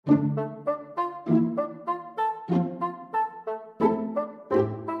Hey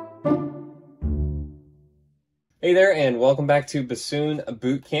there, and welcome back to Bassoon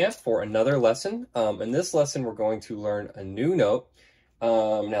Boot Camp for another lesson. In this lesson, we're going to learn a new note.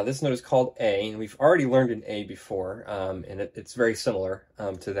 Now, this note is called A, and we've already learned an A before, and it's very similar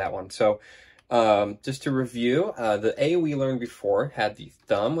to that one. So just to review, the A we learned before had the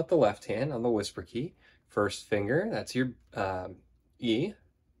thumb with the left hand on the whisper key. First finger, that's your E.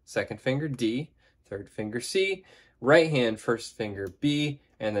 Second finger, D. Third finger, C. Right hand, first finger, B.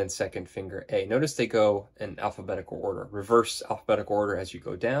 And then second finger, A. Notice they go in alphabetical order, reverse alphabetical order as you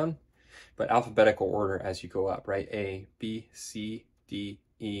go down, but alphabetical order as you go up, right? A, B, C, D,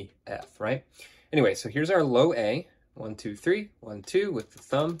 E, F, right? Anyway, so here's our low A. 1, 2, 3, 1, 2 with the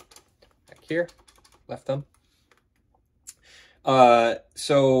thumb back here, left thumb. To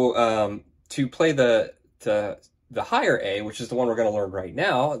play the higher A, which is the one we're going to learn right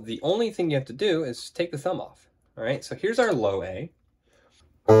now, the only thing you have to do is take the thumb off. All right, so here's our low A.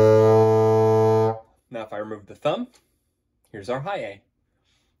 Now if I remove the thumb, here's our high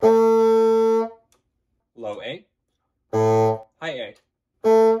A. Low A, high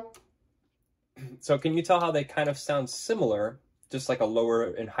A. So can you tell how they kind of sound similar, just like a lower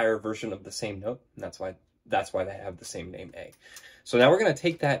and higher version of the same note? And that's why they have the same name, A. So now we're going to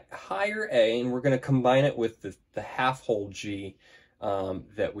take that higher A and we're going to combine it with the half whole G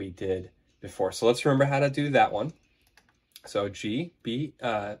that we did before. So let's remember how to do that one. So G, B,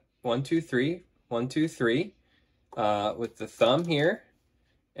 1, 2, 3, 1, 2, 3, with the thumb here,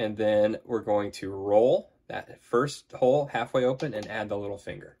 and then we're going to roll that first hole halfway open and add the little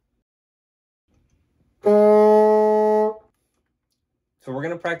finger. So we're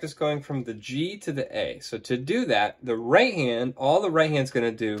going to practice going from the G to the A. So to do that, the right hand, all the right hand's going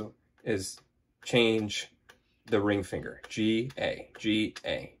to do is change the ring finger. G, A, G,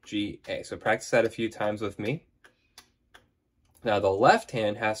 A, G, A. So practice that a few times with me. Now the left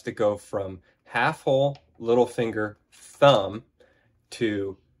hand has to go from half hole, little finger, thumb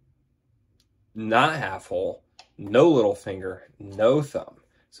to not half hole, no little finger, no thumb.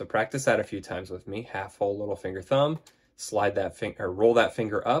 So practice that a few times with me. Half hole, little finger, thumb. Slide that finger, or roll that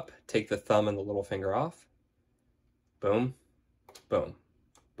finger up. Take the thumb and the little finger off. Boom, boom,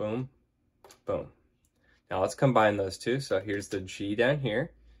 boom, boom. Now let's combine those two. So here's the G down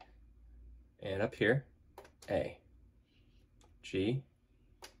here, and up here, A. G,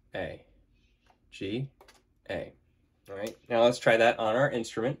 A, G, A. All right, now let's try that on our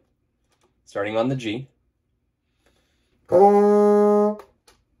instrument, starting on the G.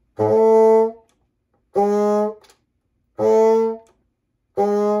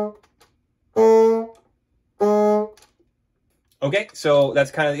 Okay, so that's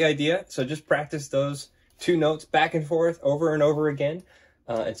kind of the idea. So just practice those two notes back and forth over and over again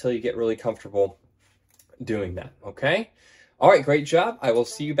until you get really comfortable doing that, okay? All right, great job. I will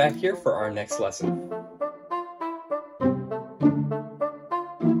see you back here for our next lesson.